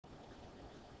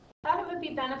would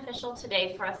be beneficial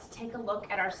today for us to take a look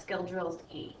at our skill drills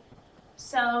E.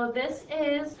 So this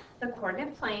is the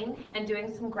coordinate plane and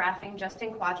doing some graphing just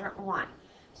in quadrant 1.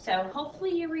 So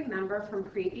hopefully you remember from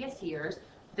previous years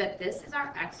that this is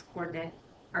our x coordinate,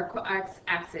 our x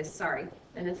axis, sorry,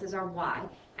 and this is our y.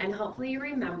 And hopefully you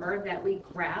remember that we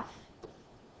graph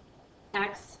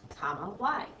x comma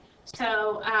y.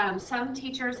 So some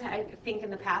teachers, I think in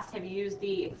the past, have used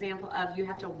the example of you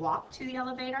have to walk to the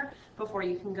elevator before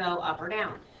you can go up or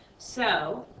down.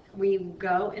 So we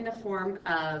go in the form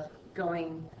of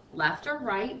going left or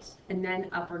right and then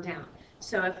up or down.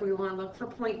 So if we want to look for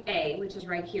point A, which is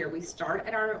right here, we start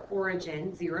at our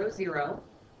origin, 0, 0,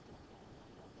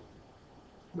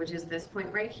 which is this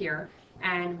point right here,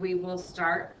 and we will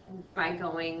start by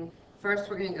going, first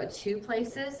we're going to go 2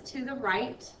 places to the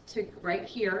right, to right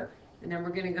here, and then we're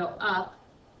going to go up.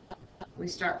 We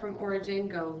start from origin,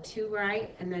 go 2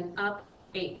 right, and then up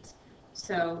 8.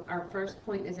 So our first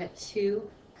point is at 2,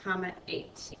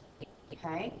 8.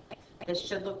 Okay? This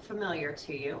should look familiar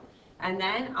to you. And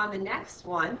then on the next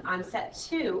one, on set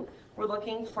 2, we're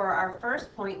looking for our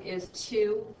first point is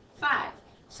 2, 5.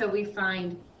 So we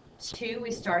find 2, we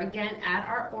start again at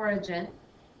our origin,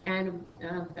 and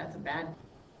that's a bad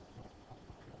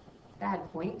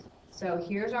point. So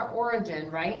here's our origin,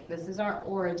 right? This is our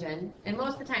origin, and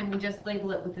most of the time we just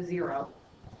label it with a 0.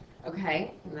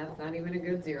 Okay, and that's not even a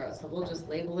good 0, so we'll just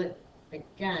label it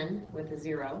again with a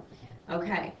 0.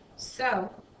 Okay,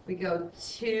 so we go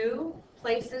 2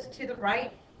 places to the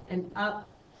right and up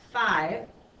 5,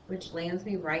 which lands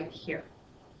me right here.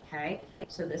 Okay,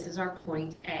 so this is our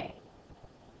point A.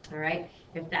 All right,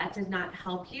 if that did not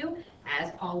help you,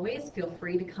 as always, feel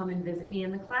free to come and visit me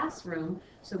in the classroom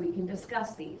so we can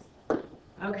discuss these.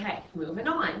 Okay, moving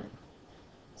on.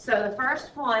 So the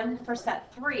first one for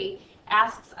set 3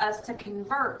 asks us to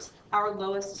convert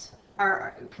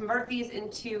convert these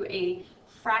into a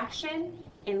fraction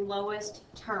in lowest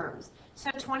terms. So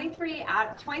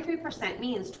 23%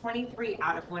 means 23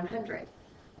 out of 100.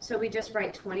 So we just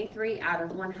write 23 out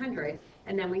of 100,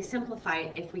 and then we simplify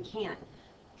it if we can.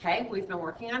 Okay, we've been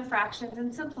working on fractions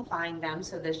and simplifying them,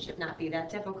 so this should not be that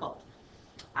difficult.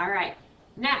 All right,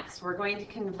 next we're going to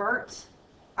convert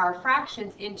our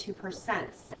fractions into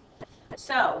percents.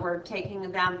 So we're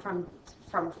taking them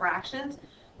from fractions,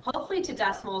 hopefully to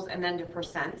decimals and then to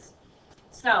percents.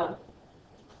 So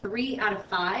 3 out of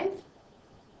 5,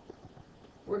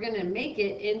 we're going to make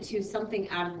it into something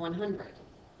out of 100,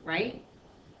 right?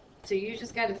 So you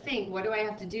just got to think, what do I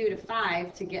have to do to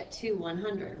 5 to get to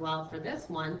 100? Well, for this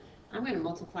one, I'm going to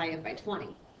multiply it by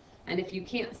 20. And if you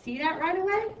can't see that right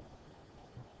away,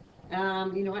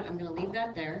 you know what, I'm going to leave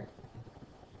that there.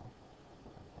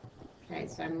 Okay,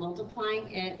 so I'm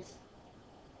multiplying it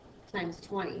times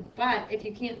 20. But if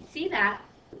you can't see that,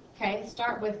 okay,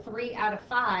 start with 3 out of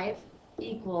 5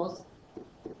 equals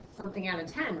something out of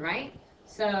 10, right?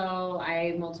 So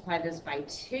I multiply this by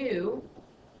 2.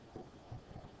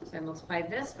 So I multiply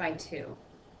this by 2.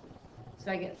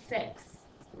 So I get 6,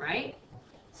 right?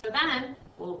 So then,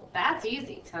 well, that's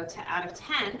easy. So out of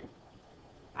 10,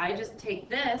 I just take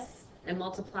this and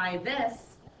multiply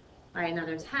this by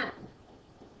another 10.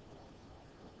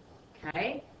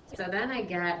 Okay? So then I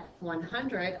get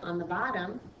 100 on the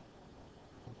bottom,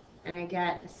 and I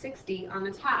get 60 on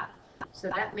the top. So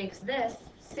that makes this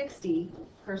 60%.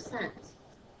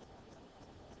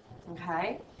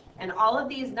 Okay? And all of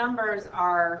these numbers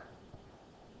are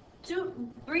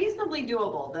reasonably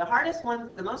doable. The hardest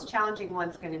one, the most challenging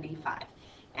one's going to be 5.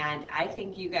 And I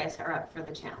think you guys are up for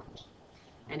the challenge.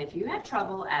 And if you have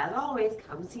trouble, as always,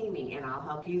 come see me and I'll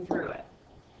help you through it.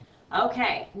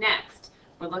 Okay, next,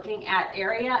 we're looking at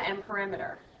area and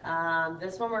perimeter.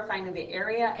 This one we're finding the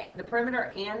area, the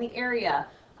perimeter and the area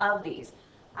of these.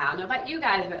 I don't know about you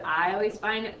guys, but I always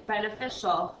find it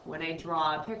beneficial when I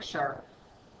draw a picture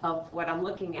of what I'm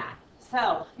looking at.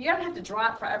 So you don't have to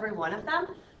draw it for every one of them,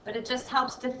 but it just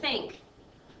helps to think.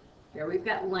 Here we've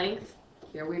got length,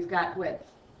 here we've got width.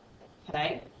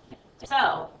 Okay?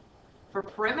 So for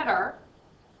perimeter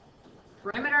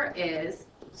is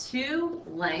 2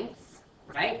 lengths,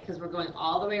 right? Because we're going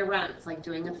all the way around. It's like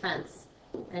doing a fence.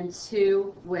 And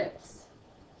 2 widths.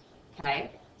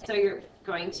 Okay? So you're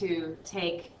going to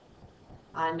take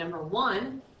number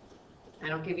 1. I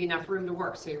don't give you enough room to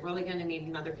work, so you're really going to need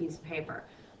another piece of paper.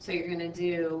 So you're going to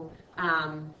do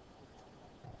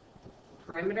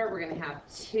perimeter. We're going to have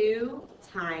 2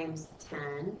 times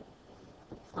 10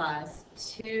 plus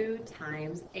 2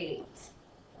 times 8.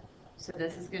 So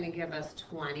this is going to give us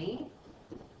 20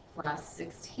 plus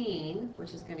 16,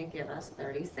 which is going to give us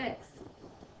 36.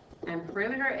 And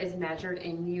perimeter is measured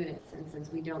in units, and since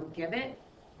we don't give it,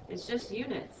 it's just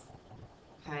units.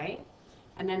 okay?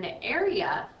 And then the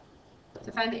area,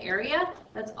 to find the area,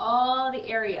 that's all the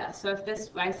area. So if this,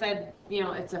 I said, you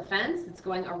know, it's a fence, it's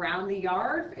going around the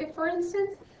yard, if, for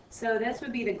instance, so this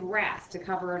would be the grass to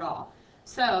cover it all.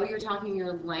 So you're talking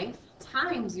your length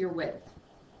times your width.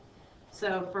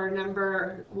 So for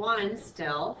number 1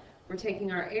 still, we're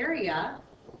taking our area,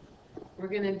 we're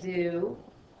going to do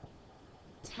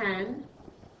 10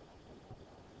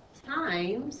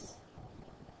 times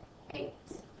 8.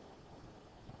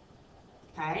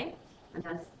 Okay, and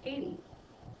that's 80.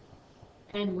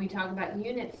 And we talk about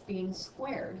units being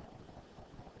squared.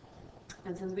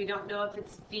 And since we don't know if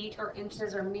it's feet or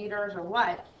inches or meters or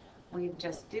what, we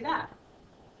just do that.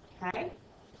 Okay?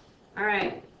 All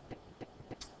right.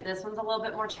 This one's a little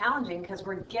bit more challenging because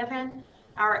we're given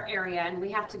our area and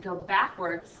we have to go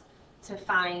backwards to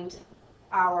find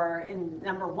our, in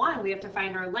number 1, we have to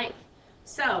find our length.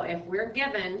 So if we're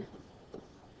given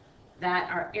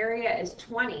that our area is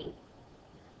 20,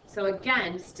 so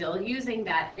again, still using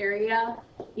that area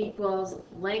equals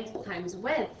length times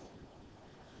width.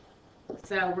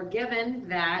 So we're given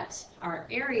that our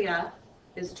area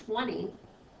is 20.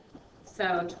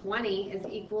 So 20 is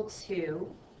equal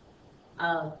to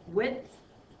a width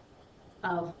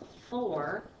of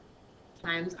 4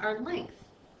 times our length.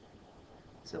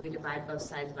 So we divide both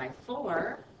sides by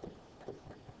 4.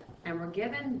 And we're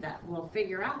given that, we'll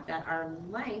figure out that our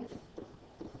length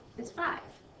is 5.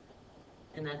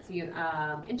 And that's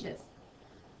inches.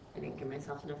 I didn't give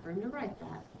myself enough room to write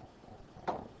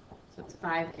that. So it's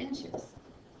 5 inches.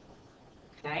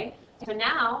 Okay, so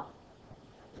now,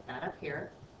 put that up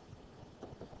here.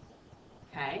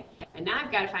 Okay, and now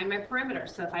I've got to find my perimeter.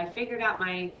 So if I figured out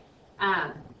my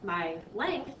my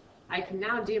length, I can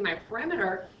now do my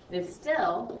perimeter is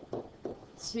still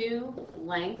 2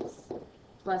 lengths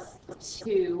plus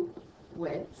 2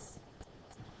 widths.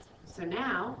 So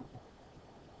now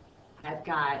I've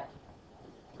got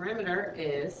perimeter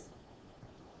is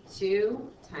 2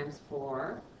 times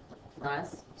 4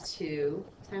 plus 2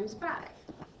 times 5.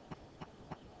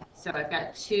 So I've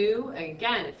got 2,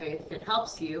 again, if it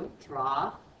helps you,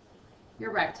 draw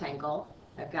your rectangle.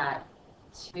 I've got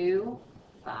 2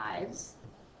 5s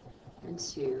and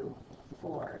 2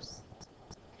 4s.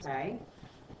 Okay?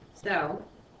 So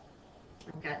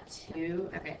I've got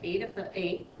 8 of the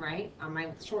 8, right, on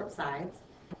my short sides,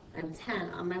 and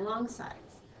 10 on my long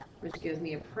sides, which gives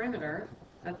me a perimeter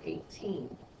of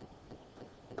 18.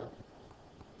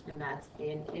 And that's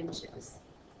in inches.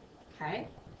 Okay?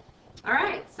 All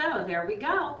right, so there we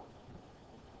go.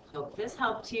 Hope this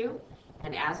helped you.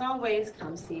 And as always,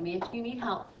 come see me if you need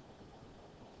help.